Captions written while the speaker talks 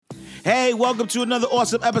Hey, welcome to another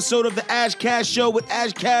awesome episode of the Ash Cash Show with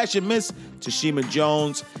Ash Cash and Miss Tashima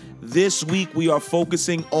Jones. This week we are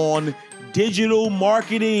focusing on digital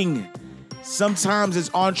marketing. Sometimes as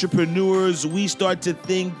entrepreneurs, we start to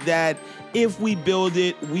think that if we build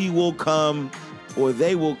it, we will come or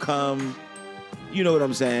they will come. You know what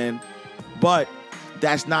I'm saying? But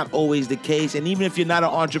that's not always the case. And even if you're not an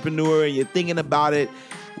entrepreneur and you're thinking about it,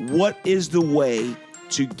 what is the way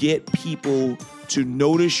to get people to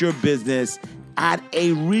notice your business at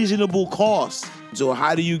a reasonable cost? So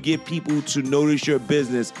how do you get people to notice your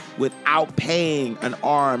business without paying an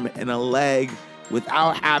arm and a leg,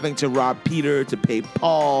 without having to rob Peter to pay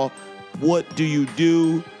Paul? What do?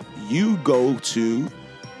 You go to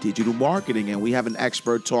digital marketing, and we have an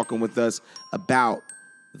expert talking with us about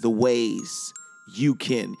the ways you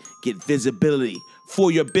can get visibility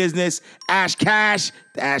for your business. Ash Cash,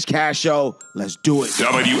 the Ash Cash Show. Let's do it.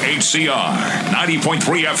 WHCR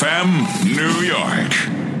 90.3 FM, New York.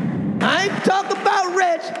 I ain't talking about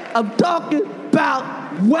rich. I'm talking about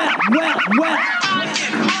wealth.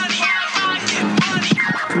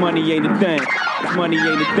 Money ain't a thing. Money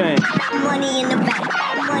ain't a thing. Money in the bank.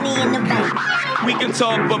 Money in the bank. We can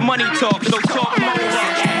talk, but money talk, so talk more.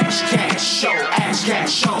 Ash Cash Show, Ash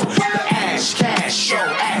Cash Show, the Ash Cash Show,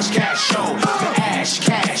 Ash Cash Show, the Ash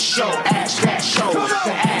Cash Show, Ash Cash Show,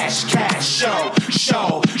 the Ash Cash Show,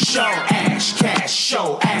 Ash Cash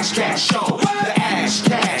Show, Ash Cash Show, the Ash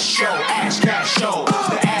Cash Show, Ash Cash Show,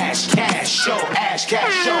 the Ash Cash Show, Ash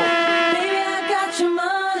Cash Show. Baby, I got your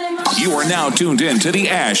money. You are now tuned in to the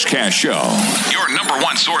Ash Cash Show, your number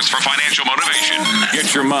one source for financial motivation.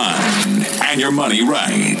 Get your mind and your money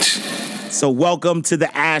right. So welcome to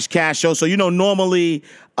the Ash Cash Show. So, normally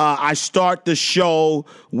I start the show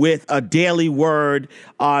with a daily word.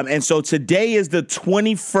 And so today is the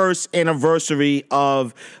 21st anniversary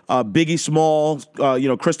of Biggie Smalls,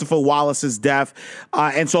 Christopher Wallace's death.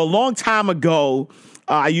 And so a long time ago,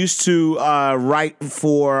 I used to write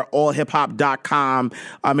for allhiphop.com,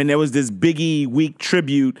 and there was this Biggie Week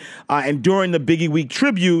tribute. And during the Biggie Week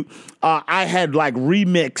tribute, I had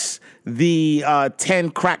remixed the 10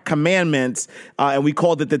 crack commandments, and we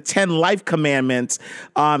called it the 10 life commandments.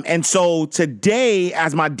 And so today,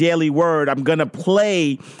 as my daily word, I'm going to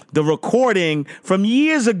play the recording from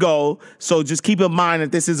years ago. So just keep in mind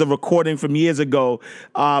that this is a recording from years ago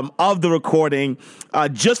of the recording.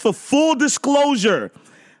 Just for full disclosure,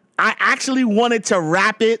 I actually wanted to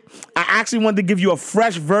rap it. I actually wanted to give you a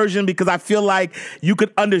fresh version because I feel like you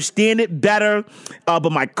could understand it better.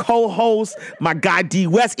 But my co-host, my guy D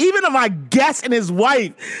West, even my guest and his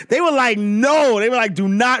wife, they were like, no. They were like, do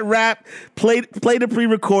not rap. Play the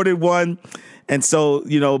pre-recorded one. And so,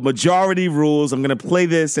 majority rules. I'm going to play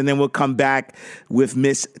this, and then we'll come back with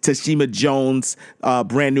Miss Tashima Jones,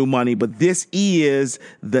 Brand New Money. But this is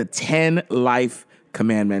the 10 life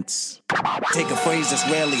commandments. Take a phrase that's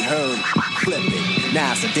rarely heard, flip it,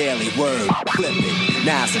 now it's a daily word, flip it,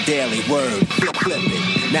 now it's a daily word, flip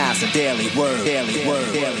it, now it's a daily word, daily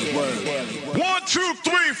word, daily word, daily word. 1, 2,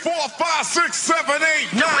 3, 4, 5, 6, 7,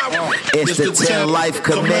 8, 9. It's the 10 life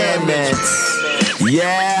commandments.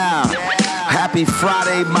 Yeah. Happy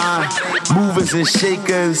Friday, my movers and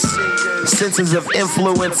shakers, senses of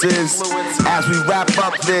influences, as we wrap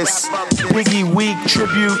up this Biggie Week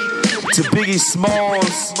tribute to Biggie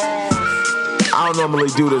Smalls. I don't normally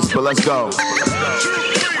do this, but let's go. 2, 3,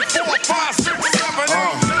 4, 5, 6, 7,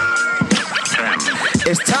 8.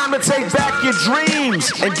 It's time to take back your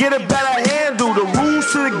dreams and get a better handle. The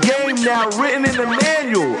rules to the game now written in the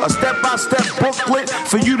manual. A step-by-step booklet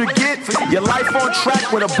for you to get your life on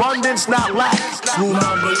track with abundance, not lack.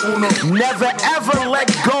 Never ever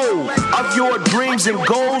let go of your dreams and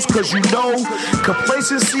goals, cause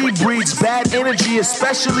complacency breeds bad energy,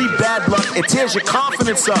 especially bad luck. It tears your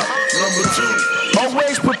confidence up. Number 2.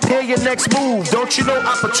 Always prepare your next move. Don't you know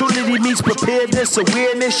opportunity meets preparedness,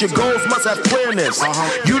 awareness? Your goals must have clearness.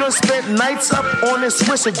 You done spent nights up on this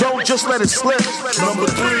switch, so don't just let it slip. Number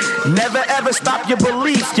 3. Never ever stop your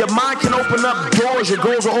belief. Your mind can open up doors. Your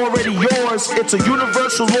goals are already yours. It's a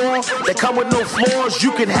universal law that come with no flaws.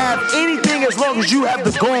 You can have anything as long as you have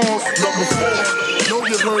the goals. Number 4. Know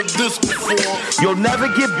you heard this before. You'll never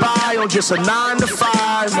get by on just a 9 to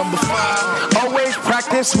 5. Number 5. Always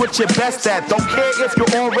practice what you're best at. Don't care if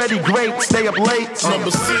you're already great, stay up late.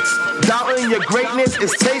 Number 6. Doubting your greatness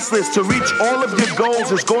is tasteless. To reach all of your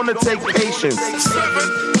goals is going to take patience.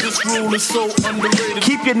 7. This rule is so underrated.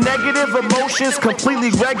 Keep your negative emotions completely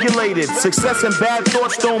regulated. Success and bad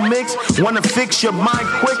thoughts don't mix. Wanna fix your mind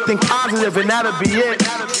quick, think positive, and that'll be it.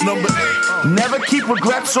 Number 8. Never keep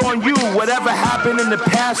regrets on you. Whatever happened in the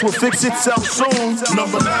past will fix itself soon.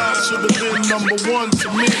 Number 9 should have been number 1 to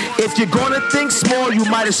me. If you're gonna think small, you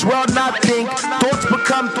might as well not think. Thoughts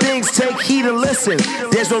become things, take heed and listen.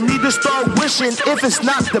 There's no need to start wishing if it's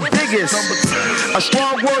not the biggest. A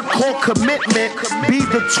strong word called commitment. Be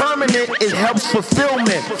determined, it helps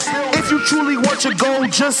fulfillment. If you truly want your goal,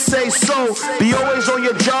 just say so. Be always on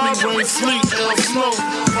your job. Rain, sleet, air, snow.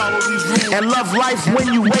 Follow these rules. And love life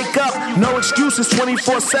when you wake up. No excuses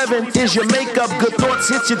 24/7 is your makeup. Good thoughts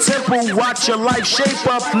hit your temple. Watch your life shape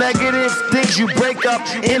up. Negative things you break up.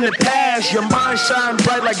 In the past, your mind shine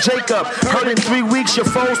bright like Jacob. Heard in 3 weeks your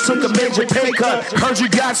foes took a major pay cut. Heard you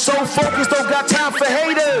got so focused, don't got time for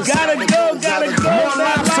haters. Gotta go. More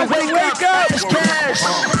lives to wake up. Ash Cash.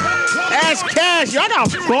 Ash Cash, y'all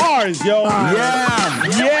got bars, yo.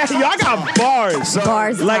 Yeah, y'all got bars.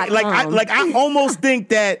 Bars. I almost think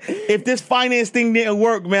that if this finance thing didn't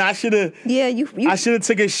work, man, I should have. Yeah, you. I should have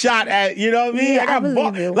took a shot at. You know what I mean? Yeah, I got I believe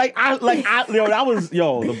bars. you. That was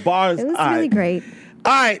the bars. It was all really right. great.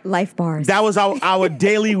 All right. Life bars. That was our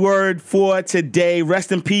daily word for today.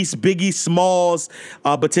 Rest in peace, Biggie Smalls.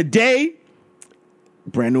 But today,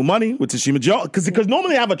 brand new money with Tashima Jones. Because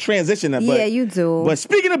normally I have a transition. But, yeah, you do. But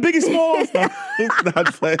speaking of Biggie Smalls,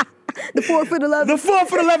 not playing. The 4 for 11. The 4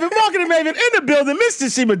 for 11 marketing maven in the building, Miss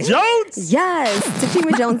Tashima Jones. Yes,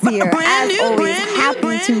 Tashima Jones here. As always,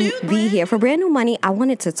 happy to be here. For Brand New Money, I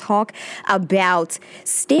wanted to talk about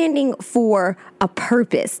standing for a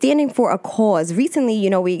purpose, standing for a cause. Recently,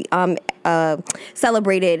 we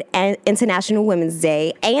celebrated International Women's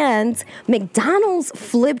Day, and McDonald's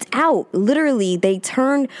flipped out. Literally, they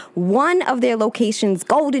turned one of their locations,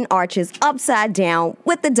 Golden Arches, upside down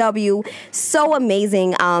with the W. So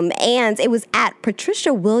amazing. And it was at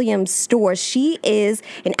Patricia Williams' store. She is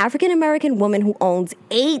an African-American woman who owns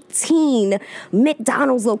 18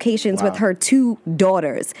 McDonald's locations with her 2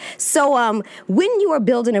 daughters. So when you are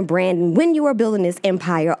building a brand and when you are building this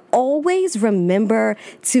empire, always remember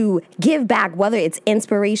to give back, whether it's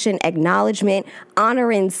inspiration, acknowledgement,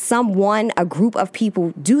 honoring someone, a group of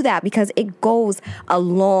people. Do that because it goes a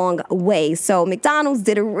long way. So McDonald's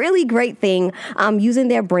did a really great thing using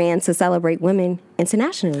their brand to celebrate women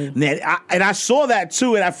internationally. And I saw that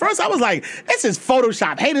too. And at first I was like, this is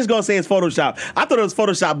Photoshop. Haters gonna say it's Photoshop. I thought it was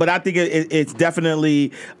Photoshop, but I think it's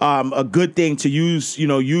definitely a good thing to use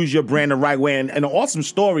your brand the right way. And an awesome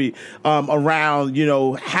story around,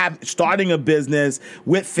 starting a business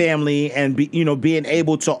with family and being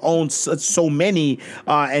able to own so many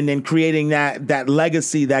and then creating that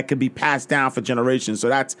legacy that could be passed down for generations. So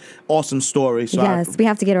that's awesome story. So yes, we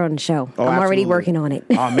have to get her on the show. I'm already working on it.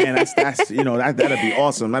 Oh man, that's that'd be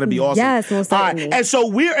awesome. That'd be awesome. Yes, most certainly. All right, and so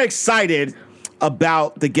we're excited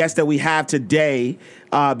about the guest that we have today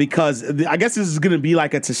because I guess this is going to be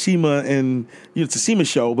like a Tashima and Tashima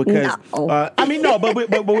show because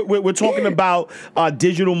but we're talking about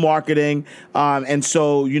digital marketing, and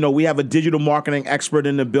so we have a digital marketing expert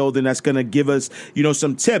in the building that's going to give us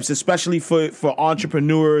some tips, especially for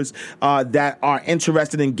entrepreneurs that are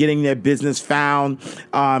interested in getting their business found,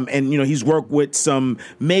 and he's worked with some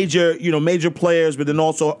major players, but then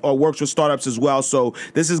also works with startups as well. So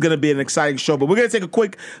this is going to be an exciting show, but we're going to take a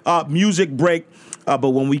quick music break.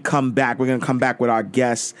 But when we come back, we're going to come back with our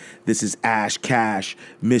guests. This is Ash Cash,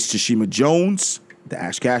 Miss Tashima Jones, The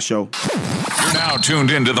Ash Cash Show. You're now tuned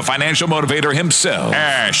into the financial motivator himself,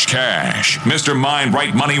 Ash Cash, Mr. Mind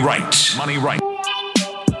Right, Money Right. Money Right.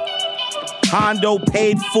 Hondo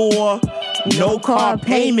paid for, no car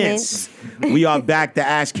payments. We are back, the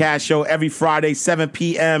Ash Cash Show, every Friday, 7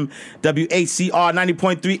 p.m., WHCR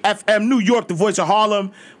 90.3 FM, New York, the voice of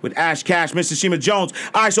Harlem, with Ash Cash, Mr. Tashima Jones.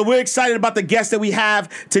 All right, so we're excited about the guest that we have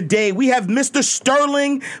today. We have Mr.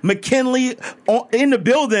 Sterling McKinley in the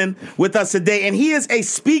building with us today, and he is a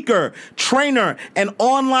speaker, trainer, and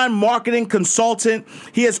online marketing consultant.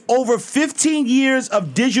 He has over 15 years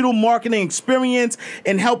of digital marketing experience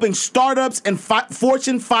in helping startups and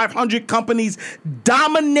Fortune 500 companies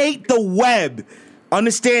dominate the web.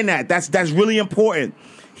 Understand that. That's really important.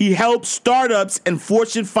 He helps startups and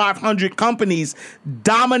Fortune 500 companies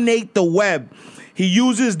dominate the web. He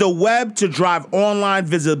uses the web to drive online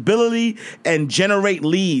visibility and generate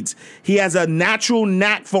leads. He has a natural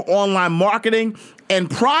knack for online marketing and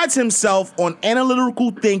prides himself on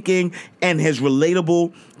analytical thinking and his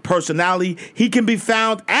relatable personality. He can be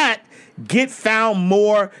found at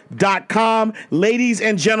getfoundmore.com. Ladies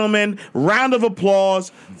and gentlemen, round of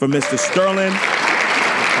applause for Mr. Sterling.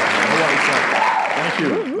 Thank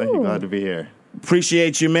you. Thank you. Glad to be here.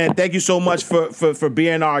 Appreciate you, man. Thank you so much for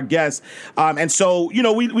being our guest. And so,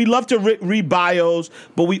 we love to read bios,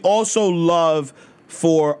 but we also love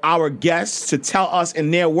for our guests to tell us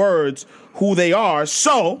in their words who they are.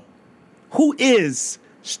 So, who is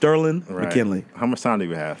Sterling McKinley? How much time do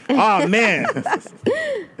we have? Oh, man.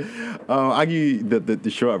 I'll give you the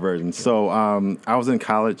short version. So I was in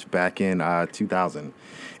college back in 2000.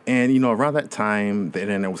 And, around that time, the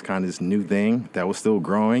internet was kind of this new thing that was still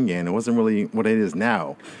growing, and it wasn't really what it is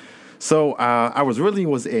now. So I was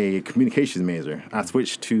a communications major. I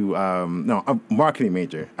switched to, a marketing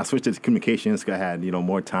major. I switched to communications because I had,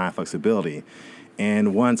 more time, flexibility.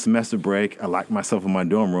 And one semester break, I locked myself in my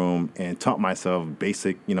dorm room and taught myself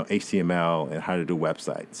basic, HTML and how to do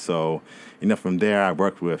websites. So, from there, I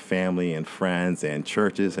worked with family and friends and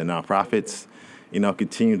churches and nonprofits,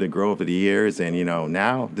 continued to grow over the years. And,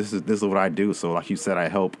 now this is what I do. So like you said, I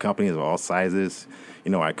help companies of all sizes.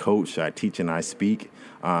 I coach, I teach, and I speak.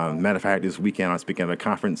 Matter of fact, this weekend I'm speaking at a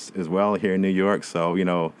conference as well here in New York. So,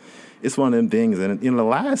 it's one of them things. And in the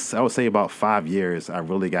last, I would say about 5 years, I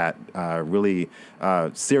really got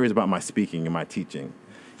serious about my speaking and my teaching.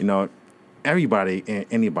 Everybody and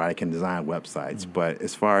anybody can design websites, but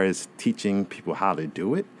as far as teaching people how to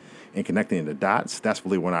do it and connecting the dots, that's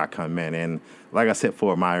really when I come in. And like I said,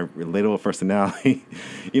 for my relatable personality,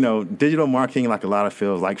 digital marketing, like a lot of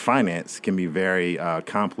fields, like finance, can be very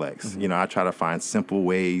complex. I try to find simple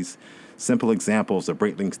ways, simple examples to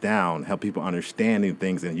break things down, help people understand new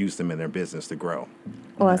things and use them in their business to grow.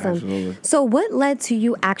 Awesome. Absolutely. So what led to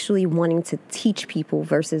you actually wanting to teach people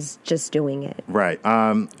versus just doing it? Right.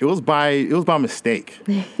 It was by mistake.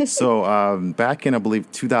 So back in, I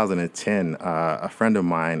believe, 2010, a friend of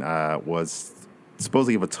mine was supposed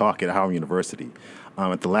to give a talk at Howard University.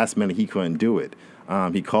 At the last minute, he couldn't do it.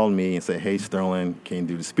 He called me and said, "Hey, Sterling, can you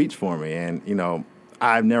do the speech for me?" And,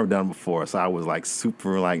 I've never done it before, so I was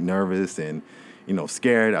super nervous and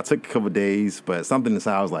scared. I took a couple of days, but something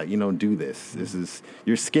inside I was like, do this.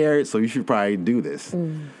 You're scared, so you should probably do this.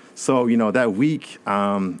 So that week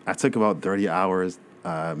I took about 30 hours,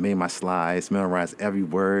 made my slides, memorized every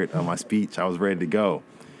word of my speech. I was ready to go,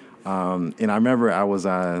 and I remember I was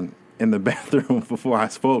in the bathroom before I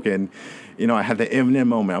spoke, and I had the Eminem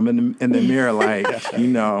moment. I'm in the mirror, like,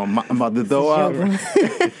 I'm about to throw up.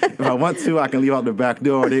 If I want to, I can leave out the back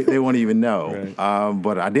door. They won't even know. Right.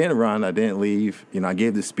 But I didn't run. I didn't leave. I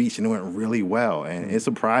gave the speech, and it went really well. And it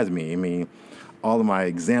surprised me. I mean, all of my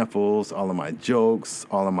examples, all of my jokes,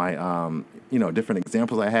 all of my, different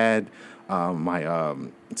examples I had, my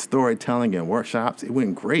storytelling and workshops, it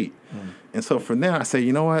went great. And so from there, I say,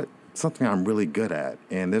 you know what? Something I'm really good at.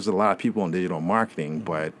 And there's a lot of people in digital marketing,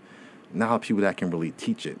 but not people that can really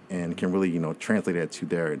teach it and can really, translate it to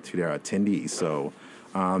their attendees. So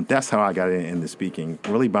that's how I got into speaking,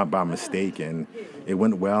 really by mistake, and it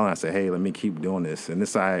went well. And I said, hey, let me keep doing this. And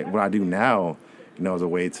what I do now, is a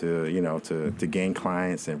way to gain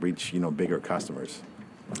clients and reach, bigger customers.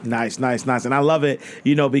 Nice. And I love it,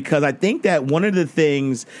 because I think that one of the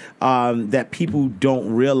things that people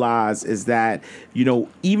don't realize is that,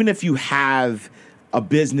 even if you have a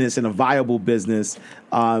business and a viable business,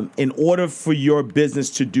 in order for your business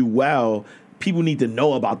to do well, people need to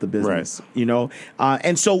know about the business,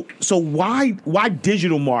 and so why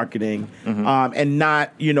digital marketing and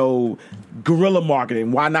not guerrilla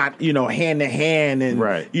marketing? Why not hand to hand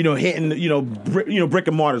and hitting brick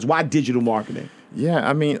and mortars? Why digital marketing? Yeah,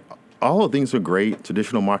 I mean, all of things are great.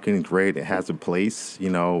 Traditional marketing is great. It has a place,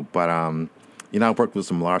 but I've worked with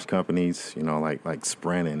some large companies, like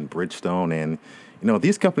Sprint and Bridgestone, and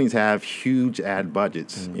these companies have huge ad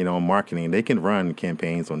budgets, marketing. They can run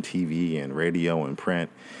campaigns on TV and radio and print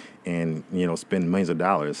and, spend millions of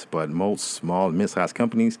dollars. But most small and mid-sized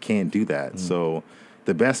companies can't do that. So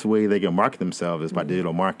the best way they can market themselves is by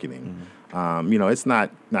digital marketing. It's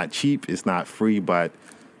not cheap. It's not free, but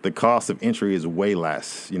the cost of entry is way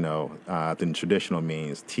less, than traditional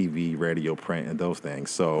means, TV, radio, print, and those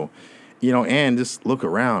things. So, and just look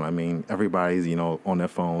around. I mean, everybody's, on their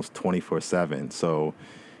phones 24/7. So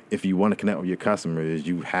if you want to connect with your customers,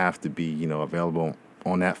 you have to be, available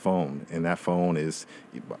on that phone. And that phone is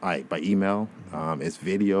by email, it's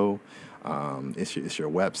video, it's your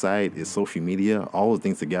website, it's social media, all those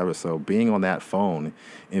things together. So being on that phone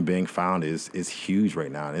and being found is huge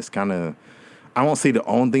right now. And it's kind of, I won't say the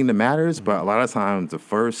only thing that matters, but a lot of times the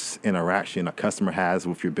first interaction a customer has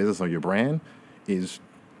with your business or your brand is,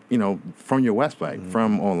 from your website,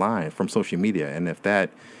 from online, from social media. And if that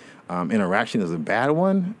interaction is a bad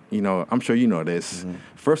one, I'm sure you know this.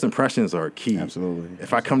 First impressions are key. Absolutely.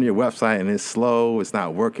 If I come to your website and it's slow, it's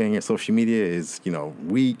not working, your social media is,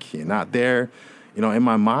 weak, you're not there, in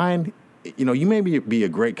my mind, you may be a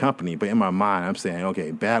great company, but in my mind, I'm saying,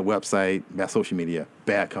 okay, bad website, bad social media,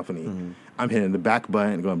 bad company. I'm hitting the back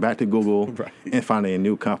button, going back to Google and finding a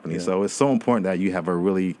new company. Yeah. So it's so important that you have a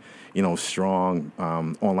really, strong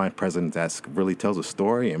online presence that really tells a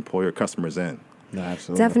story and pull your customers in. No,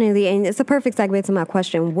 absolutely. Definitely. And it's a perfect segue to my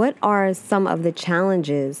question. What are some of the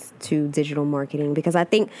challenges to digital marketing? Because I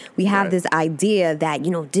think we have this idea that,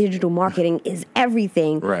 digital marketing is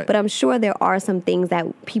everything. Right. But I'm sure there are some things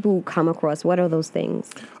that people come across. What are those things?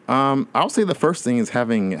 I'll say the first thing is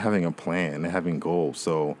having a plan and having goals.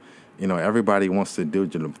 So, everybody wants to do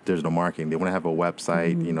digital marketing. They want to have a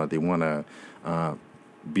website. They want to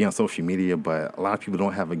be on social media, but a lot of people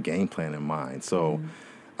don't have a game plan in mind. So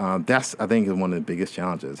that's, I think, is one of the biggest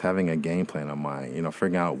challenges, having a game plan in mind,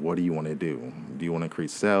 figuring out what do you want to do. Do you want to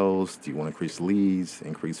increase sales? Do you want to increase leads,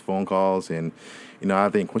 increase phone calls? And, I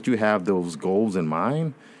think once you have those goals in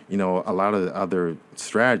mind, a lot of the other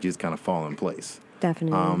strategies kind of fall in place.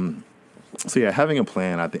 Definitely. So yeah, having a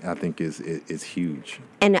plan, I think is huge.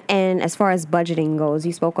 And as far as budgeting goes,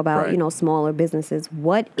 you spoke about smaller businesses.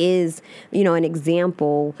 What is an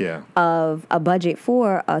example of a budget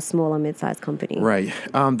for a small or mid-sized company? Right.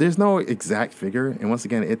 There's no exact figure, and once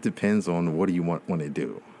again, it depends on what do you want to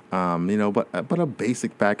do. But a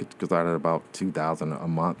basic package goes out at about $2,000 a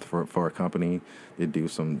month for a company. They do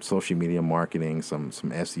some social media marketing, some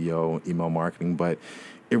SEO, email marketing, but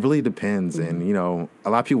it really depends. And, a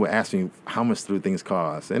lot of people ask me how much do things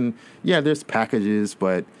cost. And yeah, there's packages,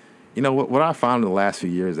 but what I found in the last few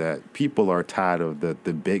years is that people are tired of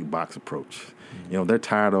the big box approach. They're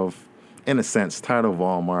tired of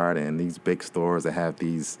Walmart and these big stores that have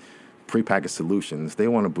these prepackaged solutions. They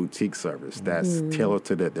want a boutique service that's tailored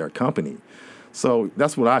to their company. So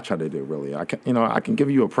that's what I try to do, really. I can give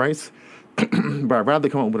you a price, but I'd rather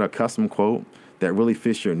come up with a custom quote that really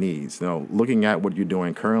fits your needs. Looking at what you're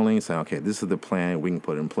doing currently and saying, okay, this is the plan we can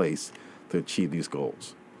put in place to achieve these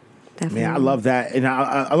goals. Definitely. Man, I love that, and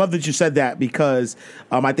I love that you said that because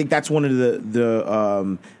I think that's one of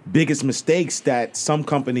the biggest mistakes that some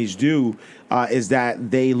companies do is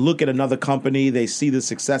that they look at another company, they see the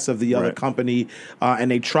success of the other company, and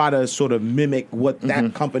they try to sort of mimic what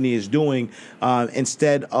that company is doing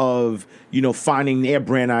instead of finding their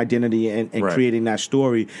brand identity and creating that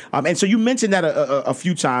story. And so you mentioned that a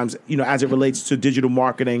few times, as it relates to digital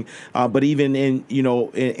marketing, but even in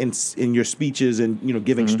your speeches and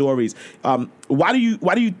giving stories. Why do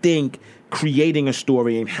you think creating a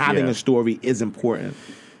story and having a story is important?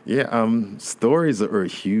 Yeah, stories are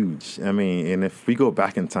huge. I mean, and if we go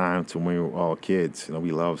back in time to when we were all kids,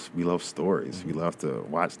 we love stories. We love to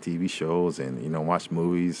watch TV shows and watch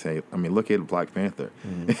movies. Hey, I mean, look at Black Panther.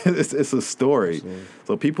 It's a story. Absolutely.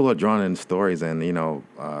 So people are drawn in stories, and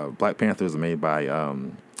Black Panther is made by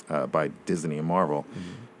Disney and Marvel.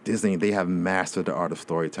 Disney, they have mastered the art of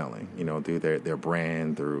storytelling, through their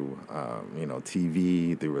brand, through,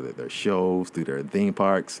 TV, through their shows, through their theme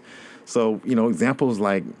parks. So, examples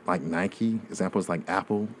like Nike, examples like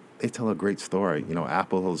Apple, they tell a great story.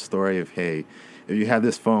 Apple tells a story of, hey, if you have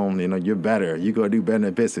this phone, you're better. You go do better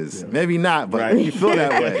in business. Yeah. Maybe not, but you feel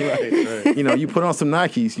that way. Right. You put on some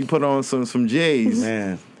Nikes, you put on some J's.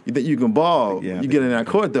 Man. That you can ball. Yeah. You get in that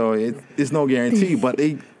court, though, it's no guarantee, but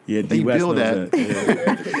they build that.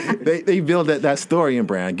 They build that story and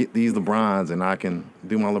brand. Get these LeBrons, and I can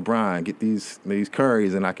do my LeBron. Get these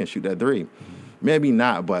Currys, and I can shoot that three. Maybe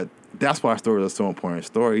not, but that's why stories are so important.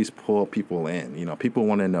 Stories pull people in. People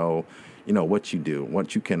want to know, what you do,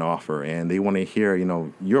 what you can offer, and they want to hear,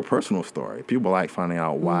 your personal story. People like finding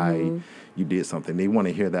out why you did something. They want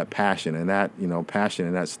to hear that passion, and that, passion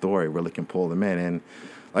and that story really can pull them in. And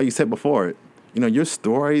like you said before, your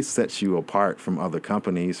story sets you apart from other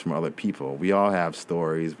companies, from other people. We all have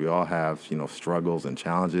stories. We all have, struggles and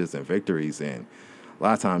challenges and victories. And a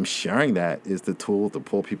lot of times sharing that is the tool to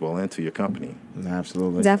pull people into your company.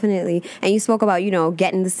 Absolutely. Definitely. And you spoke about,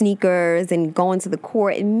 getting the sneakers and going to the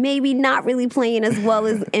court and maybe not really playing as well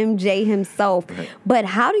as MJ himself. Right. But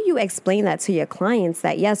how do you explain that to your clients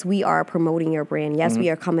that, yes, we are promoting your brand. Yes, we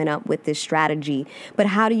are coming up with this strategy. But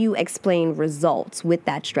how do you explain results with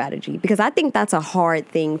that strategy? Because I think that's a hard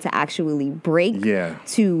thing to actually break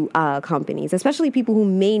to companies, especially people who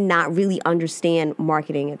may not really understand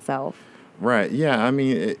marketing itself. Right. Yeah. I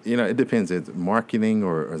mean, it depends. It's marketing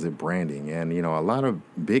or is it branding? And, a lot of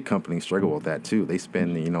big companies struggle with that too. They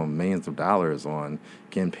spend, millions of dollars on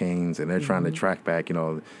campaigns and they're trying to track back,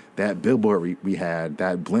 that billboard we had,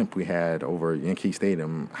 that blimp we had over Yankee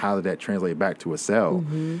Stadium. How did that translate back to a sale?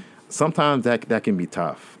 Sometimes that can be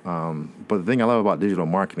tough. But the thing I love about digital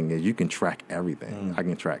marketing is you can track everything. I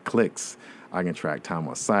can track clicks. I can track time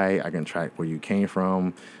on site. I can track where you came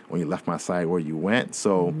from, when you left my site, where you went.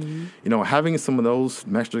 So, having some of those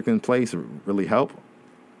metrics in place really help.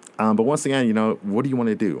 But once again, what do you want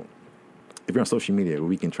to do? If you're on social media,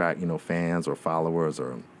 we can track, fans or followers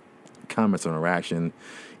or comments or interaction,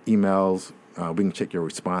 emails. We can check your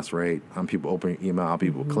response rate, how people open your email, how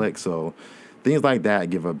people click. So things like that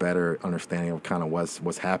give a better understanding of kind of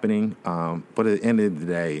what's happening. But at the end of the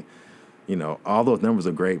day, all those numbers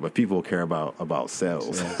are great, but people care about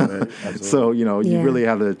sales. Yeah, so, you really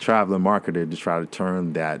have to try the marketer to try to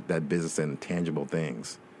turn that business into tangible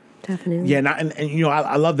things. Definitely. Yeah, and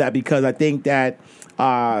I love that because I think that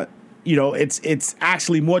it's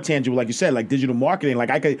actually more tangible, like you said, like digital marketing.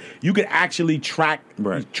 Like you could actually track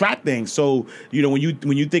things. So when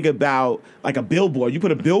you think about like a billboard, you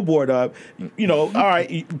put a billboard up. All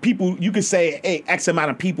right, people. You could say, hey, X amount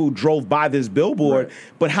of people drove by this billboard,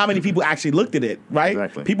 but how many people actually looked at it? Right?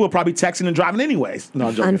 Exactly. People are probably texting and driving anyways. No,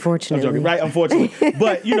 I'm joking. Unfortunately, I'm joking, right? Unfortunately,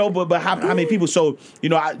 but but how many people? So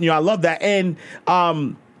I love that. And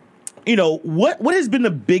what has been the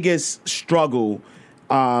biggest struggle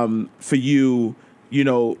for you,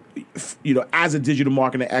 as a digital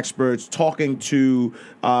marketing expert, talking to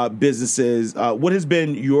businesses, what has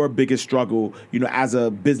been your biggest struggle, as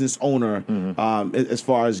a business owner, as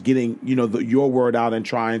far as getting, your word out and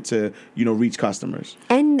trying to, reach customers?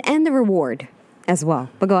 And the reward as well.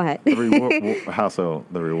 But go ahead. The reward, how so?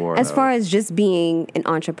 The reward. As far as just being an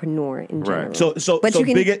entrepreneur in general. Right.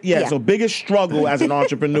 So biggest struggle as an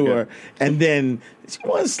entrepreneur, and then you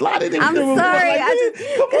want to slide it in. I'm sorry.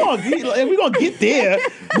 Come on, we're gonna get there.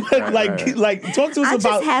 But like, talk to us about. I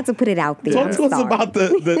just had to put it out there. Talk to us about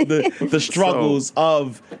the struggles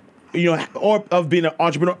of. Or of being an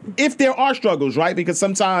entrepreneur, if there are struggles, right? Because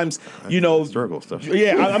sometimes, struggle stuff.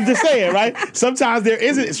 Yeah, I'm just saying, right? Sometimes there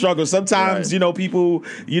isn't struggles. Sometimes, people,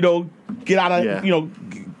 get out of,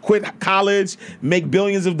 quit college, make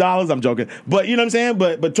billions of dollars. I'm joking, but you know what I'm saying.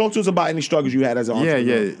 But talk to us about any struggles you had as an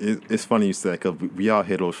entrepreneur. Yeah. It's funny you said because we all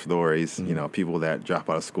hear those stories. People that drop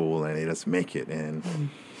out of school and they just make it and.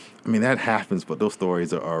 I mean, that happens, but those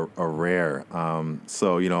stories are rare.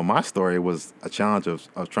 So, my story was a challenge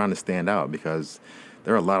of trying to stand out because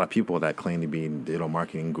there are a lot of people that claim to be digital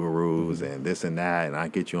marketing gurus and this and that, and I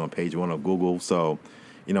get you on page 1 of Google. So,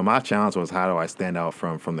 my challenge was how do I stand out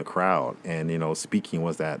from the crowd? And, speaking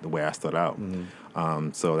was the way I stood out.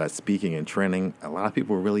 So that speaking and training, a lot of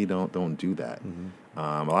people really don't do that.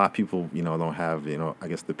 A lot of people, don't have, I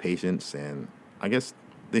guess the patience and I guess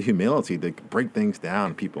the humility to break things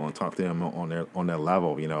down to people and talk to them on their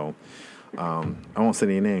level, I won't say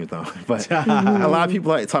any names though, but a lot of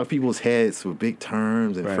people like to talk to people's heads with big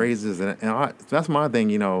terms and phrases, and that's my thing.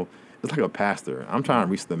 It's like a pastor. I'm trying to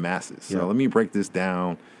reach the masses, so let me break this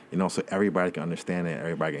down, so everybody can understand it,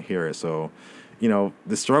 everybody can hear it. So,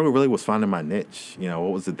 the struggle really was finding my niche. What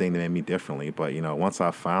was the thing that made me differently? But once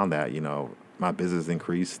I found that, my business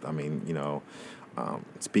increased. I mean,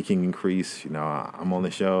 speaking increase. I'm on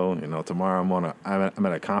the show. Tomorrow I'm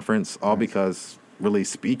at a conference, all because really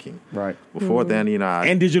speaking. Right. Before then,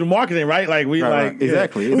 and digital marketing, right? Like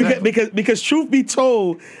exactly. Because truth be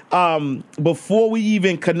told, before we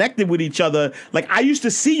even connected with each other, like I used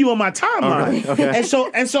to see you on my timeline, okay. and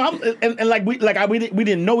so we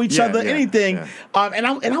didn't know each other, anything, and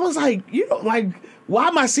I was like, why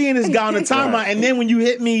am I seeing this guy on the timeline? And then when you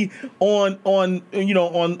hit me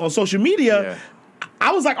on social media.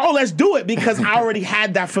 I was like, oh, let's do it because I already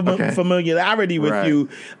had that familiarity with you,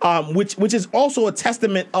 which is also a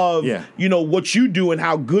testament of, what you do and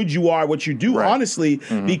how good you are at what you do, honestly,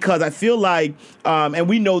 because I feel like, and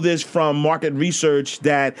we know this from market research,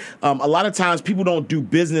 that a lot of times people don't do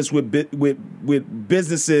business with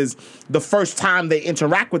businesses the first time they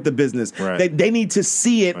interact with the business. Right. They need to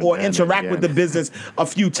see it or interact with the business a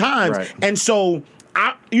few times. Right. And so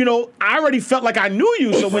I already felt like I knew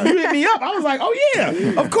you. So when you hit me up, I was like, oh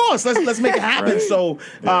yeah, of course, let's make it happen. Right. So,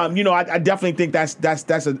 I definitely think that's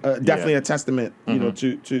definitely a testament,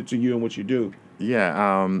 to you and what you do.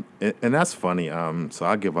 Yeah. And that's funny. So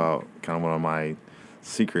I'll give out kind of one of my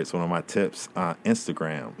secrets, one of my tips,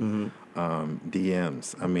 Instagram,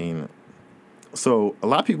 DMs. I mean, so a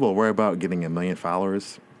lot of people are worried about getting 1 million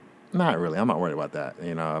followers. Not really. I'm not worried about that.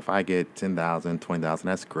 If I get 10,000, 20,000,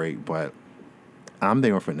 that's great. But I'm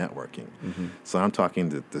there for networking. So I'm talking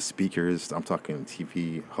to the speakers, I'm talking to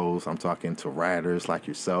TV hosts, I'm talking to writers like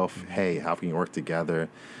yourself. Hey, how can you work together?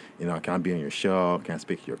 You know, can I be on your show? Can I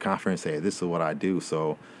speak at your conference? Hey, this is what I do.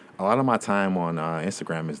 So a lot of my time on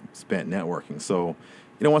Instagram is spent networking. So,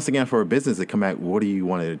 you know, once again, for a business to come back, what do you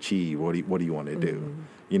want to achieve? What do you want to do?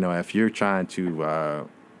 You know, if you're trying to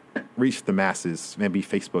reach the masses, maybe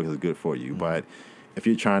Facebook is good for you. But if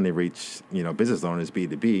you're trying to reach, you know, business owners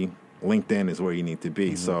B2B, LinkedIn is where you need to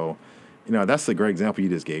be. So, you know, that's a great example you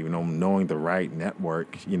just gave, you know, knowing the right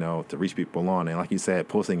network, you know, to reach people on. And like you said,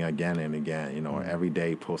 posting again and again, you know, every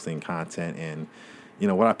day posting content. And, you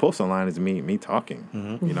know, what I post online is me talking.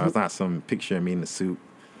 You know, it's not some picture of me in the suit,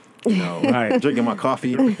 you know, drinking my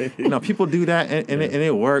coffee. You know, people do that and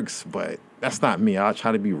it works, but that's not me. I'll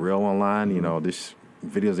try to be real online. You know, there's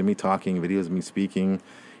videos of me talking, videos of me speaking,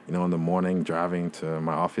 you know, in the morning, driving to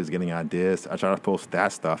my office, getting ideas. I try to post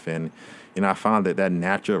that stuff. And, you know, I found that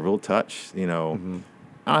natural, real touch, you know,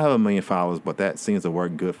 I don't have 1 million followers, but that seems to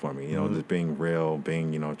work good for me. You know, just being real,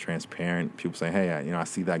 being, you know, transparent. People say, hey, I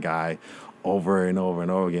see that guy over and over and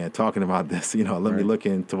over again talking about this. You know, let me look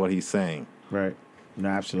into what he's saying. Right. No,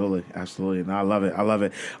 absolutely. No, I love it.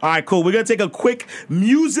 All right, cool. We're going to take a quick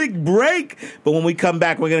music break, but when we come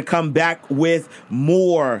back, we're going to come back with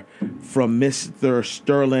more from Mr.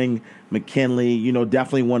 Sterling McKinley. You know,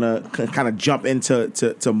 definitely want to kind of jump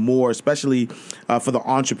into more, especially for the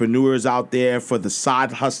entrepreneurs out there, for the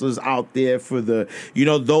side hustlers out there, for the, you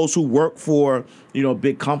know, those who work for, you know,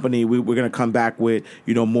 big company. We're going to come back with,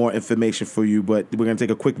 you know, more information for you, but we're going to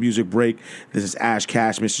take a quick music break. This is Ash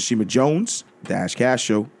Cash, Mr. Shima Jones, The Ash Cash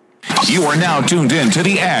Show. You are now tuned in to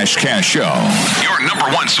The Ash Cash Show, your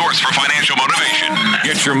number one source for financial motivation.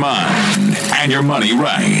 Get your mind and your money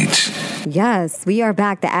right. Yes, we are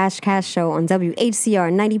back. The Ash Cash Show on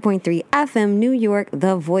WHCR 90.3 FM, New York,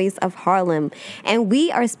 the voice of Harlem. And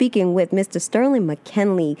we are speaking with Mr. Sterling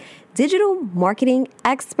McKinley, digital marketing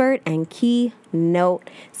expert and keynote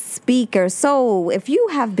speaker. So if you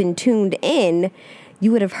have been tuned in,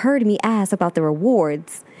 you would have heard me ask about the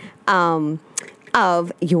rewards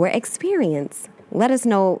of your experience. Let us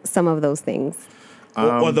know some of those things.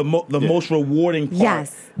 Or the most rewarding part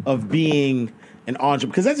of being an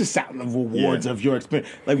entrepreneur, because that's just sound the rewards of your experience.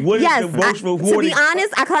 Like, what is the most rewarding? To be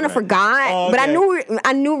honest, I kind of forgot, but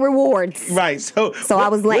I knew rewards. Right. So I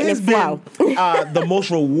was letting it flow. The most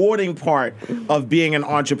rewarding part of being an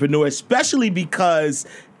entrepreneur, especially because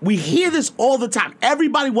we hear this all the time.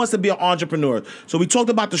 Everybody wants to be an entrepreneur. So we talked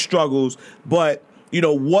about the struggles, but you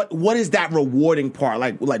know, what is that rewarding part?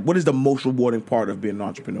 Like what is the most rewarding part of being an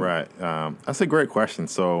entrepreneur? Right. That's a great question.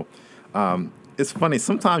 So it's funny.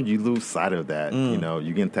 Sometimes you lose sight of that. You know,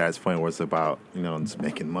 you get to that point where it's about, you know, just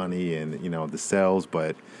making money and, you know, the sales.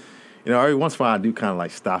 But, you know, every once in a while I do kind of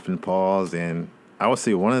like stop and pause. And I would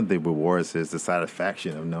say one of the rewards is the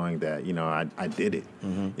satisfaction of knowing that, you know, I did it.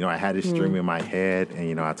 You know, I had this dream in my head and,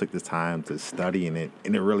 you know, I took this time to study and it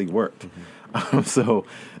really worked. So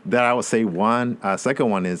that I would say one. Second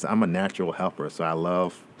one is I'm a natural helper. So I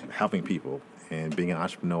love helping people and being an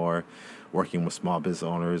entrepreneur, working with small business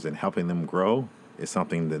owners and helping them grow is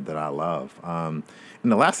something that I love. And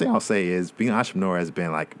the last thing I'll say is being an entrepreneur has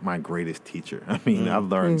been like my greatest teacher. I mean, I've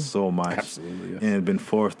learned so much and been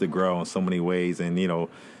forced to grow in so many ways and, you know,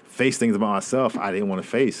 face things about myself I didn't want to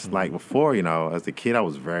face. Like before, you know, as a kid, I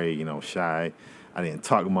was very, you know, shy. I didn't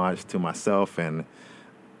talk much to myself. And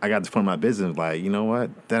I got to the point in my business like, you know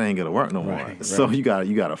what, that ain't gonna work no more. So you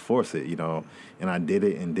gotta force it, you know. And I did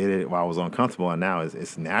it while I was uncomfortable, and now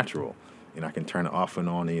it's natural. You know, I can turn it off and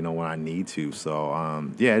on, you know, when I need to. So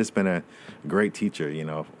it's been a great teacher, you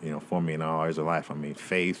know, for me in all areas of life. I mean,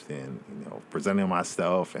 faith and, you know, presenting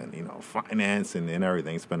myself and, you know, finance and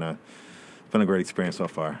everything. It's been a great experience so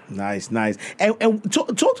far. Nice. And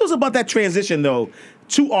talk to us about that transition though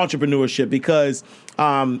to entrepreneurship, because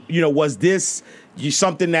you know, was this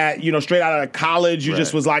something that, you know, straight out of college you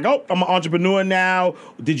just was like, oh, I'm an entrepreneur now?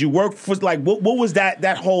 Did you work for, like, what was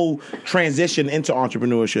that whole transition into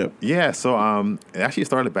entrepreneurship? Yeah, so it actually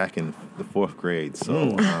started back in the 4th grade.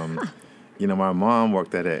 So you know, my mom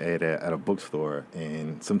worked at a bookstore,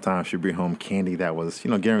 and sometimes she'd bring home candy that was, you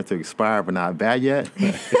know, getting to expire but not bad yet,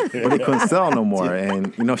 but it couldn't sell no more.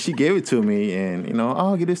 And, you know, she gave it to me, and, you know,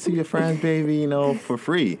 oh, get this to your friends, baby, you know, for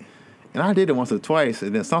free. And I did it once or twice,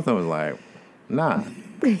 and then something was like, nah.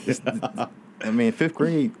 I mean, 5th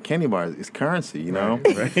grade candy bars is currency, you know.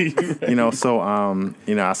 Right. You know, so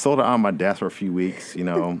you know, I sold it on my desk for a few weeks. You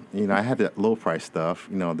know, I had the low price stuff.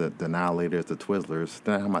 You know, the Annihilators, the Twizzlers.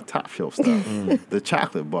 Then I had my top shelf stuff, the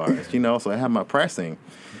chocolate bars. You know, so I had my pricing.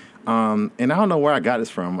 And I don't know where I got this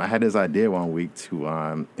from. I had this idea one week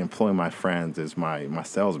to employ my friends as my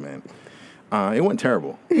salesman. It went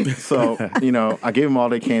terrible. So, I gave them all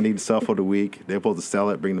their candy to sell for the week. They were supposed to sell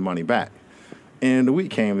it, bring the money back. And the week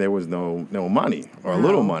came, there was no money or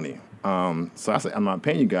little money. So I said, I'm not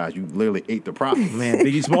paying you guys. You literally ate the profit. Man,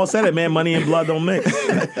 Biggie Small said it, man. Money and blood don't mix.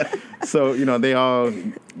 So, they all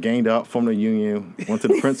ganged up, formed a union, went to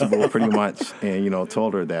the principal pretty much, and,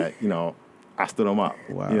 told her that, I stood them up.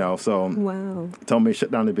 Wow. Told me to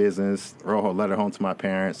shut down the business, wrote a letter home to my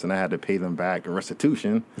parents, and I had to pay them back in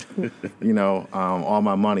restitution, all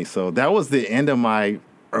my money. So that was the end of my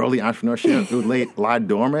early entrepreneurship. It would lie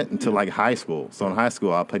dormant until like high school. So in high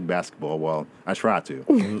school, I played basketball. Well, I tried to.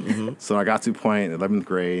 Mm-hmm. So I got to a point in 11th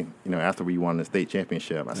grade, after we won the state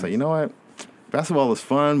championship. I said, you know what? Basketball is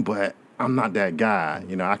fun, but I'm not that guy.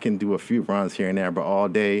 I can do a few runs here and there, but all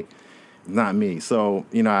day, not me. So,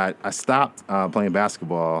 I stopped playing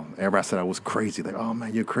basketball. Everybody said I was crazy. Like, oh,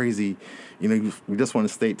 man, you're crazy. We just won a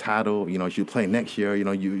state title. You should play next year.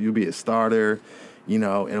 You'll be a starter, and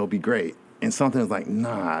it'll be great. And something was like,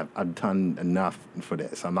 nah, I've done enough for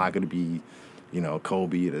this. I'm not going to be,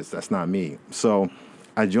 Kobe. That's not me. So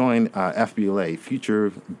I joined FBLA,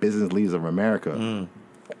 Future Business Leaders of America.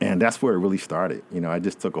 And that's where it really started. I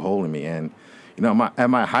just took a hold of me. And, at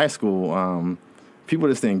my high school, people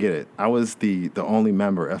just didn't get it. I was the only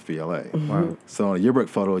member of FBLA. Wow. So in a yearbook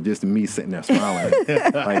photo, just me sitting there smiling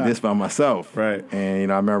like this by myself. Right.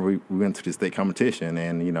 And, I remember we went to the state competition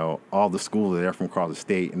and, all the schools are there from across the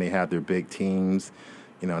state and they have their big teams,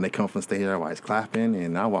 and they come from the stage, everybody's clapping,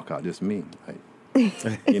 and I walk out just me,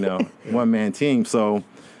 like, one-man team. So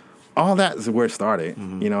all that is where it started.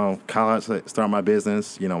 Mm-hmm. College, started my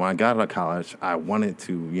business. When I got out of college, I wanted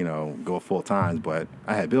to, go full time, but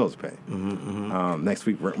I had bills to pay. Mm-hmm. Next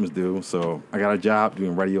week, rent was due, so I got a job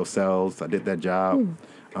doing radio sales. I did that job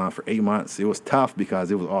for 8 months. It was tough because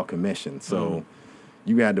it was all commission, so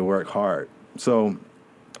you had to work hard. So,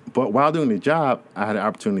 but while doing the job, I had an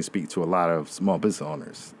opportunity to speak to a lot of small business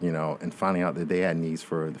owners, and finding out that they had needs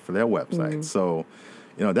for their website. So,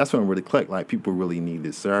 that's when it really clicked. Like, people really need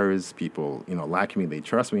this service. People, like me, they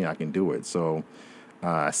trust me, I can do it. So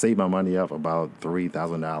I saved my money up, about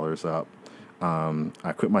 $3,000 up.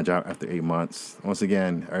 I quit my job after 8 months. Once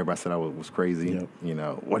again, everybody said I was crazy.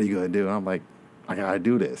 Yep. What are you going to do? And I'm like, I got to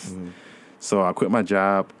do this. Mm-hmm. So I quit my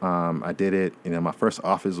job. I did it. My first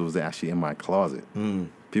office was actually in my closet.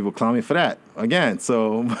 People clown me for that again.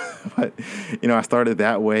 So, but, I started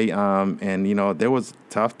that way. And, there was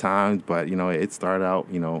tough times, but, it started out,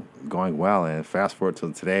 going well. And fast forward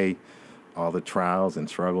to today, all the trials and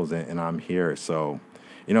struggles, and I'm here. So,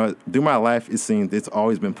 through my life, it seems it's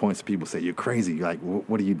always been points people say, you're crazy. You're like,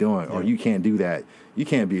 what are you doing? Yeah. Or you can't do that. You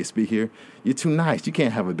can't be a speaker. You're too nice. You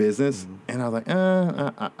can't have a business. Mm-hmm. And I was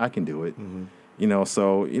like, I can do it. Mm-hmm.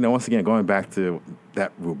 So, once again, going back to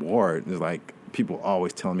that reward, it's like, people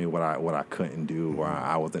always tell me what I couldn't do, or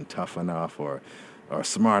I wasn't tough enough, or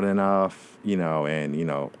smart enough,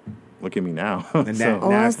 and look at me now. And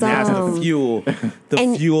that's the fuel,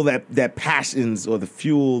 fuel that passions, or the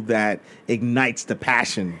fuel that ignites the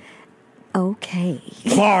passion. Okay.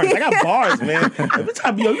 Bars. I got bars, man. Every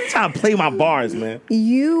time I play my bars, man.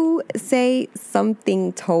 You say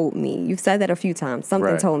something told me. You've said that a few times.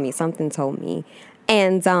 Something told me.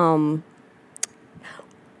 And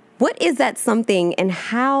what is that something, and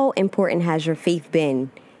how important has your faith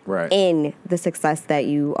been in the success that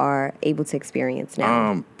you are able to experience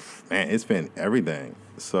now? Man, it's been everything.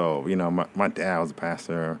 So, my dad was a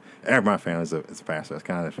pastor. My family is a pastor. It's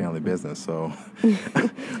kind of a family business. So,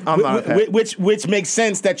 I'm not a pastor. Which makes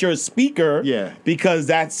sense that you're a speaker. Yeah. Because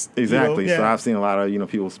that's... Exactly. So, I've seen a lot of,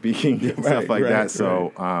 people speaking and stuff like that.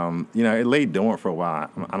 So, it laid dormant for a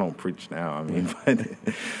while. I don't preach now. I mean,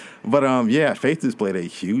 But faith has played a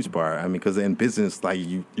huge part. I mean, because in business, like,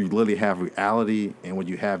 you literally have reality and what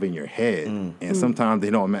you have in your head. And sometimes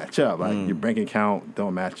they don't match up. Like, your bank account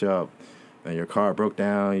don't match up. And your car broke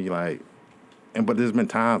down. You're like, but there's been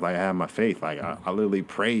times, like, I had my faith. Like, I literally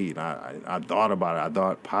prayed. I thought about it. I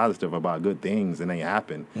thought positive about good things, and they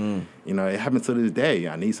happened. It happens to this day.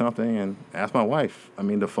 I need something, and ask my wife. I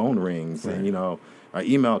mean, the phone rings, and, our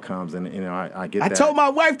email comes, and, I get that. I told my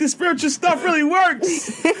wife this spiritual stuff really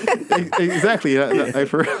works. Exactly.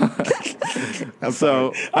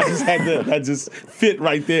 So I just had to. That just fit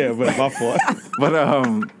right there, but my fault.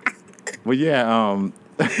 But yeah.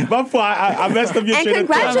 My fault. I messed up your and train of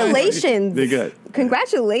thought. congratulations. They're good.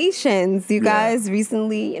 congratulations. You guys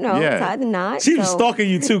recently, tied the knot. She was stalking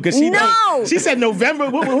you too, because she said November.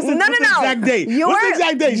 What's the exact date? What's the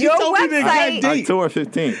exact date? She told me the exact date. October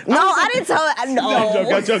 15th. No, I didn't tell her.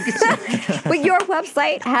 No. I'm joking. But your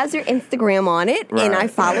website has your Instagram on it, and I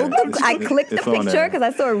followed I clicked the picture because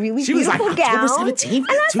I saw a really beautiful gown. October 17th, and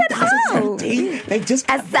I said, 2017. They just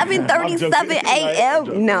at 7:37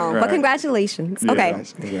 a.m. No, but congratulations. Yeah.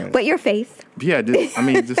 Okay, but your faith. Yeah,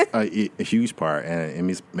 just a huge part, and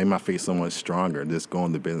it made my faith so much stronger. Just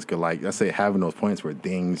going to business, cause like I say, having those points where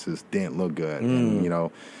things just didn't look good,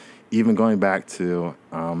 and even going back to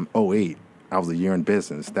 2008, I was a year in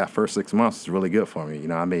business. That first 6 months was really good for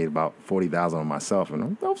me. I made about $40,000 on myself,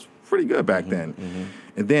 and that was pretty good back then.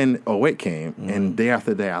 And then 2008 came, and day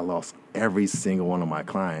after day, I lost every single one of my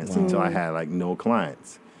clients until I had like no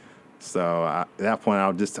clients. So at that point, I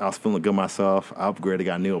was feeling good myself. I upgraded,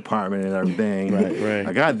 got a new apartment and everything. Right.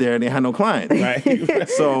 I got there and they had no clients. Right.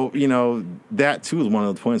 So, that too was one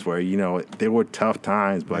of the points where, there were tough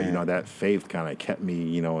times, but, that faith kind of kept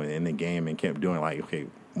me, in the game and kept doing like, okay,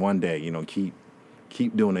 one day,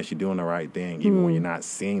 keep doing this. You're doing the right thing. Even when you're not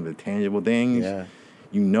seeing the tangible things,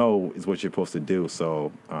 is what you're supposed to do.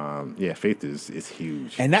 So, faith is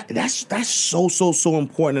huge. And that's so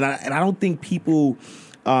important. And I don't think people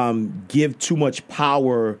give too much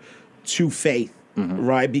power to faith,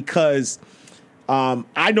 right? Because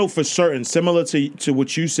I know for certain, similar to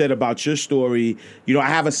what you said about your story, I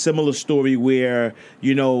have a similar story where,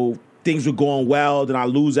 things were going well, then I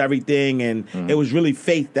lose everything, and it was really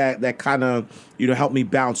faith that kind of, helped me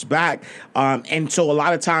bounce back. And so a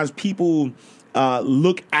lot of times people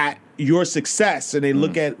look at your success and they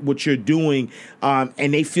look at what you're doing,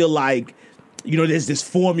 and they feel like, there's this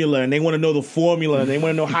formula, and they want to know the formula, and they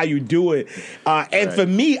want to know how you do it. For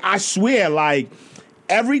me, I swear, like,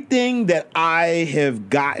 everything that I have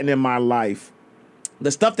gotten in my life,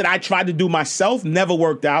 the stuff that I tried to do myself never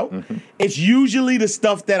worked out. It's usually the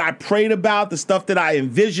stuff that I prayed about, the stuff that I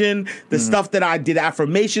envisioned, the stuff that I did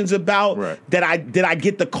affirmations about, that I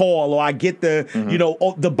get the call, or I get the,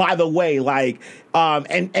 the by the way, like,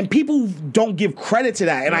 and people don't give credit to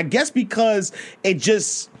that. And I guess because it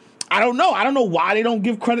just, I don't know why they don't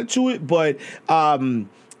give credit to it, but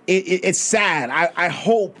it's sad. I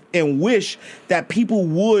hope and wish that people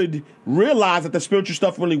would realize that the spiritual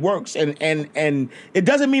stuff really works, and it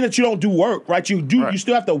doesn't mean that you don't do work, right? You do. Right. You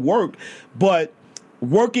still have to work, but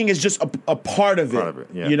working is just a part of it.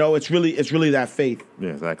 Yeah. It's really that faith.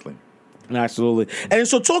 Yeah, exactly. Absolutely. And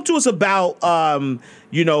so talk to us about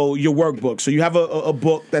your workbook. So you have a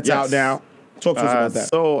book that's out now. Talk to us about that.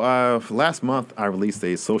 So last month, I released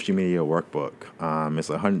a social media workbook. It's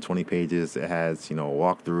 120 pages. It has,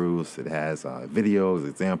 walkthroughs. It has videos,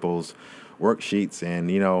 examples, worksheets, and,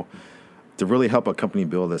 to really help a company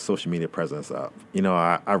build their social media presence up.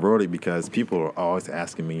 I wrote it because people are always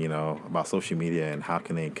asking me, about social media and how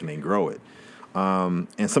can they grow it. And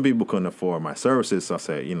some people couldn't afford my services, so I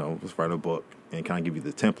said, let's write a book and kind of give you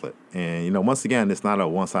the template. And, once again, it's not a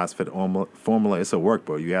one-size-fits formula. It's a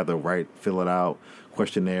workbook. You have to fill it out,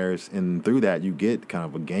 questionnaires, and through that, you get kind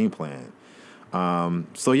of a game plan.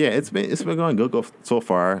 It's been going good so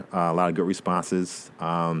far. A lot of good responses.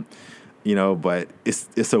 But it's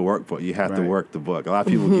a workbook. You have to work the book. A lot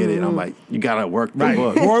of people get it. And I'm like, you gotta work the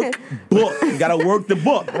book. Work book. You gotta work the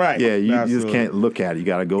book. Right. Yeah. You just can't look at it. You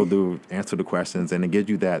gotta go through, answer the questions, and it gives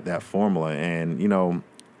you that formula. And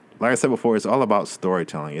like I said before, it's all about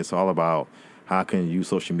storytelling. It's all about how can you use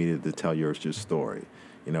social media to tell your story.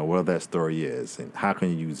 What that story is, and how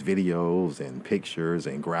can you use videos and pictures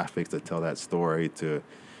and graphics to tell that story to,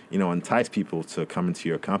 entice people to come into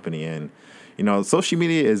your company. And social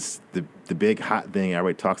media is the big hot thing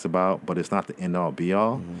everybody talks about, but it's not the end all be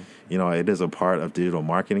all. It is a part of digital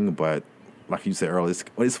marketing, but like you said earlier,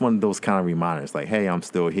 it's one of those kind of reminders, like, hey, I'm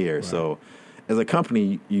still here. Right. So as a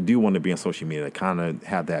company, you do want to be on social media to kind of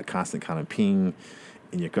have that constant kind of ping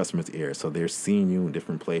in your customers' ear. So they're seeing you in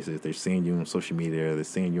different places. They're seeing you on social media. They're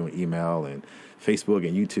seeing you on email and Facebook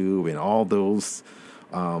and YouTube and all those,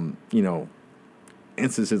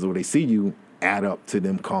 instances where they see you add up to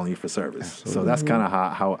them calling you for service. Absolutely. So that's kind of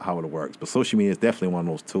how it works. But social media is definitely one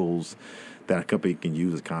of those tools that a company can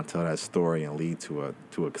use to kind of tell that story and lead to a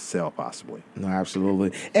sale possibly. No,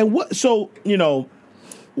 absolutely. And what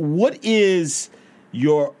is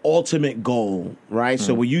your ultimate goal, right?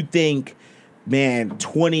 So when you think, man,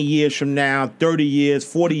 20 years from now, 30 years,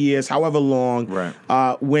 40 years, however long, right.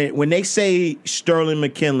 When they say Sterling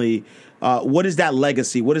McKinley, what is that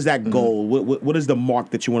legacy? What is that goal? What is the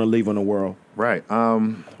mark that you want to leave on the world? Right.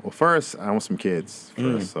 Well, first, I want some kids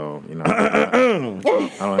first. So, I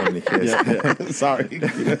don't have any kids. Sorry.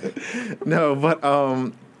 No, but,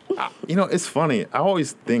 it's funny. I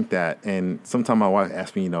always think that, and sometimes my wife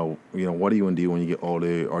asks me, what do you want to do when you get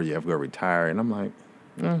older, or you ever go retire? And I'm like,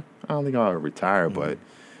 I don't think I'll ever retire, but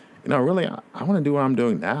really, I want to do what I'm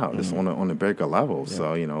doing now, just on a bigger level. Yeah.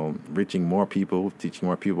 So, reaching more people, teaching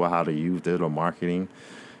more people how to use digital marketing,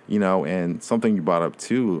 and something you brought up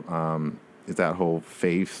too is that whole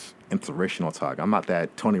faith inspirational talk. I'm not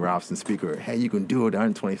that Tony Robinson speaker. Hey, you can do it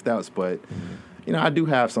 120 steps, but I do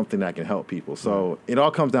have something that can help people. So it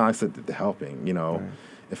all comes down, I said, to helping.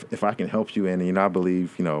 If I can help you, and I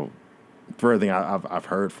believe, further thing I've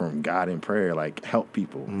heard from God in prayer, like help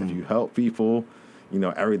people. If you help people,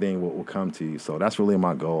 everything will come to you. So that's really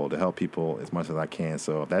my goal, to help people as much as I can.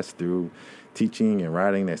 So if that's through teaching and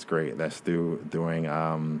writing, that's great. That's through doing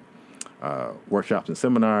workshops and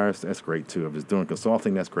seminars, that's great too. If it's doing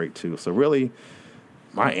consulting, that's great too. So really,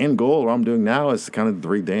 my end goal, what I'm doing now, is kind of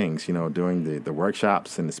three things, doing the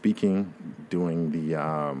workshops and the speaking, doing the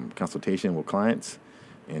consultation with clients,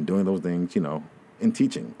 and doing those things, in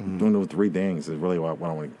teaching. Doing those three things is really what I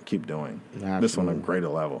want to keep doing. Absolutely. This on a greater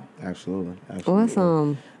level. Absolutely.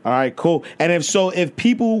 Awesome. All right, cool. And if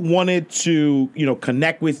people wanted to,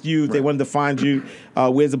 connect with you, if they wanted to find you,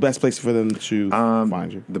 where's the best place for them to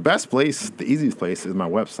find you? The best place, the easiest place, is my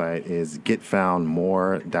website is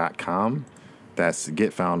getfoundmore.com. That's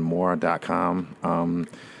getfoundmore.com. I'm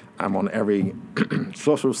on every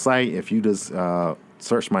social site. If you just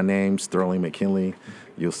search my name, Sterling McKinley,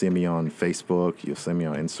 you'll see me on Facebook. You'll see me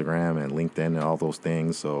on Instagram and LinkedIn and all those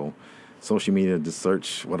things. So social media, just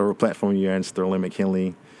search whatever platform you're in, Sterling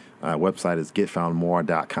McKinley. Website is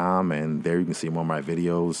getfoundmore.com, and there you can see more of my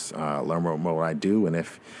videos, learn more about what I do. And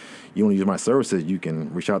if you want to use my services, you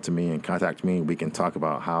can reach out to me and contact me. We can talk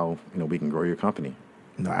about how we can grow your company.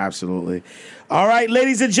 No, absolutely. All right,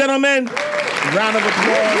 ladies and gentlemen, round of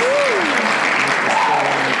applause.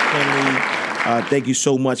 Thank you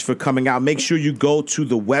so much for coming out. Make sure you go to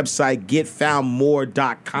the website,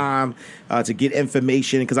 getfoundmore.com, to get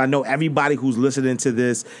information, because I know everybody who's listening to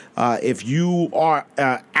this, if you are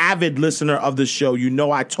an avid listener of the show,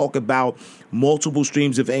 I talk about multiple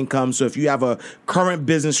streams of income. So if you have a current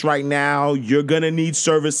business right now, you're going to need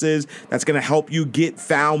services that's going to help you get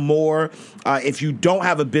found more. If you don't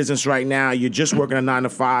have a business right now, you're just working a 9 to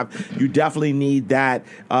 5, you definitely need that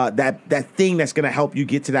thing that's going to help you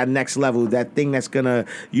get to that next level, that thing that's going to,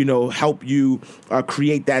 help you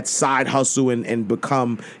create that side hustle and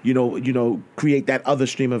become, create that other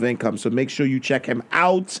stream of income. So make sure you check him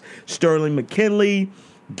out, Sterling McKinley.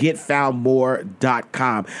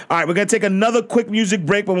 getfoundmore.com. All right, we're going to take another quick music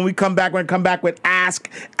break, but when we come back, we're going to come back with Ask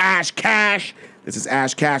Ash Cash. This is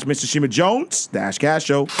Ash Cash, Mr. Shima Jones, the Ash Cash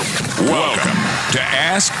Show. Welcome to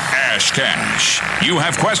Ask Ash Cash. You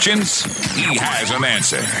have questions? He has an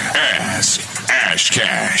answer. Ask Ash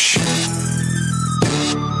Cash.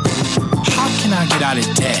 How can I get out of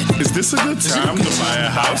debt? Is this a good time to buy a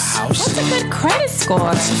house? What's a good credit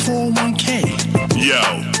score? It's a 401k. Yo,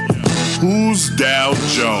 who's Dow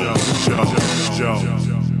Jones?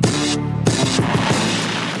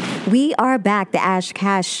 We are back, the Ash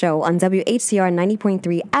Cash Show on WHCR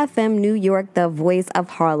 90.3 FM, New York, the voice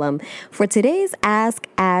of Harlem. For today's Ask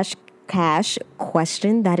Ash Cash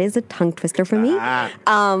question, that is a tongue twister for me.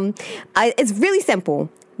 It's really simple.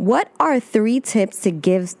 What are 3 tips to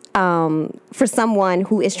give for someone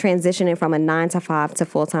who is transitioning from a 9 to 5 to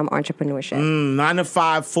full-time entrepreneurship? 9 to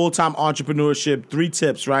 5 full-time entrepreneurship. 3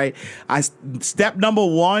 tips, right? Step number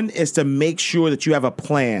 1 is to make sure that you have a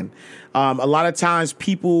plan. A lot of times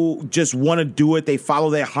people just want to do it. They follow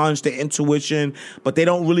their hunch, their intuition, but they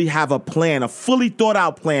don't really have a plan, a fully thought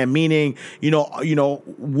out plan, meaning,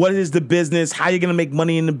 what is the business? How you're going to make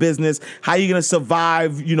money in the business? How you're going to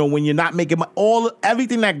survive, when you're not making money?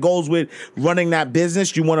 Everything that goes with running that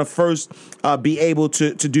business, you want to first be able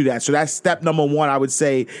to do that. So that's step number 1, I would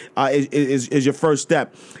say, is your first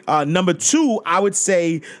step. Number 2, I would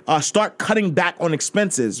say start cutting back on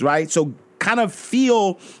expenses, right? So kind of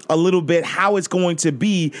feel a little bit how it's going to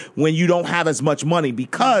be when you don't have as much money,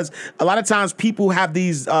 because a lot of times people have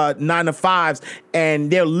these 9 to 5s and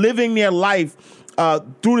they're living their life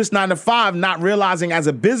through this 9 to 5, not realizing as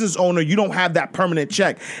a business owner, you don't have that permanent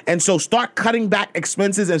check. And so start cutting back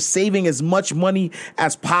expenses and saving as much money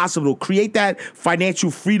as possible. Create that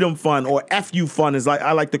financial freedom fund, or FU fund, as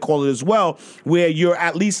I like to call it as well, where you're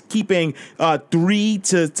at least keeping 3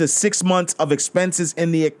 to 6 months of expenses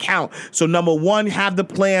in the account. So number one, have the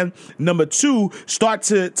plan. Number two, start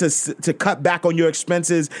to cut back on your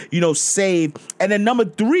expenses, save. And then number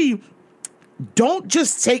three, don't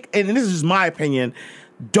just take, and this is my opinion,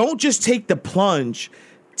 don't just take the plunge.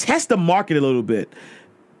 Test the market a little bit.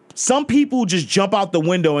 Some people just jump out the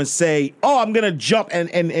window and say, oh, I'm going to jump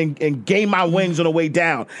and gain my wings on the way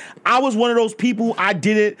down. I was one of those people. I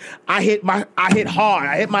did it. I hit hard.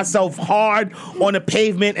 I hit myself hard on the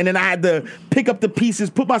pavement, and then I had to pick up the pieces,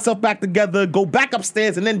 put myself back together, go back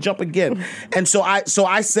upstairs, and then jump again. And so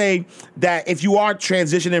I say that if you are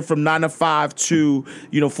transitioning from 9 to 5 to,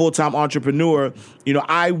 full-time entrepreneur,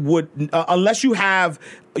 I would, unless you have,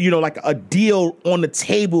 like a deal on the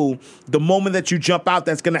table, the moment that you jump out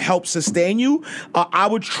that's going to help sustain you, I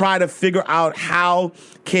would try to figure out how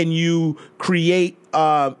can you create,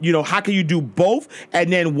 how can you do both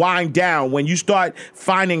and then wind down. When you start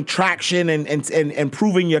finding traction and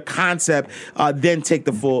improving your concept, then take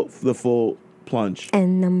the full plunge.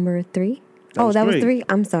 And number 3? That was three?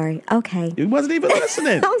 I'm sorry. Okay. You wasn't even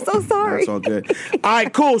listening. I'm so sorry. That's all good. All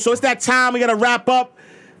right, cool. So it's that time. We got to wrap up.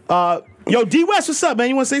 Yo, D West, what's up, man?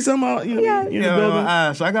 You want to say something?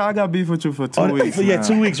 Ash, I got beef with you for 2 weeks. Yeah,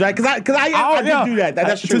 2 weeks, right? Because I did do that.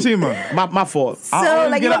 That's true. Tashima. My fault. So,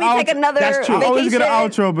 you want me to take another vacation? I always get an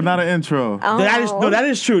outro, but not an intro. Oh. That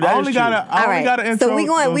is true. I only got an intro. So we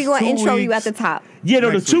going to intro you at the top. Yeah,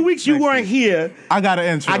 the 2 weeks you weren't here, I got an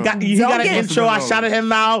intro. He got an intro. I shouted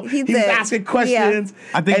him out. He was asking questions.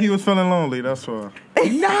 Yeah. I think he was feeling lonely. That's why.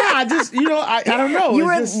 Nah, I just I don't know. You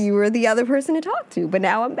were the other person to talk to, but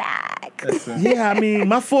now I'm back. Yeah, I mean,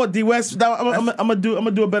 my fault, D West. I'm gonna do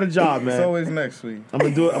a better job, man. It's always next week. I'm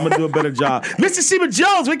gonna do a better job. Mr. Shima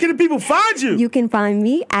Jones, where can the people find you? You can find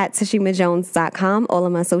me at tashimajones.com. All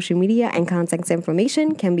of my social media and contact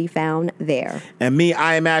information can be found there. And me,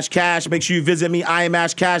 I am Ash Cash. Make sure you visit me,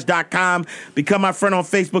 IamAshCash.com. Become my friend on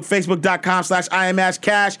Facebook,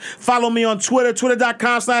 Facebook.com/IamAshCash. Follow me on Twitter,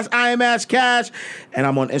 Twitter.com/IamAshCash. And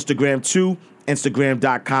I'm on Instagram too,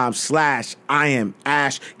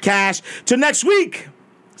 Instagram.com/IamAshCash. Till next week,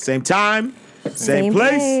 same time, same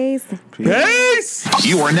place. Peace.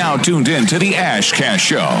 You are now tuned in to the Ash Cash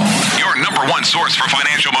Show, your number one source for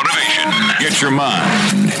financial motivation. Get your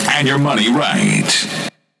mind and your money right.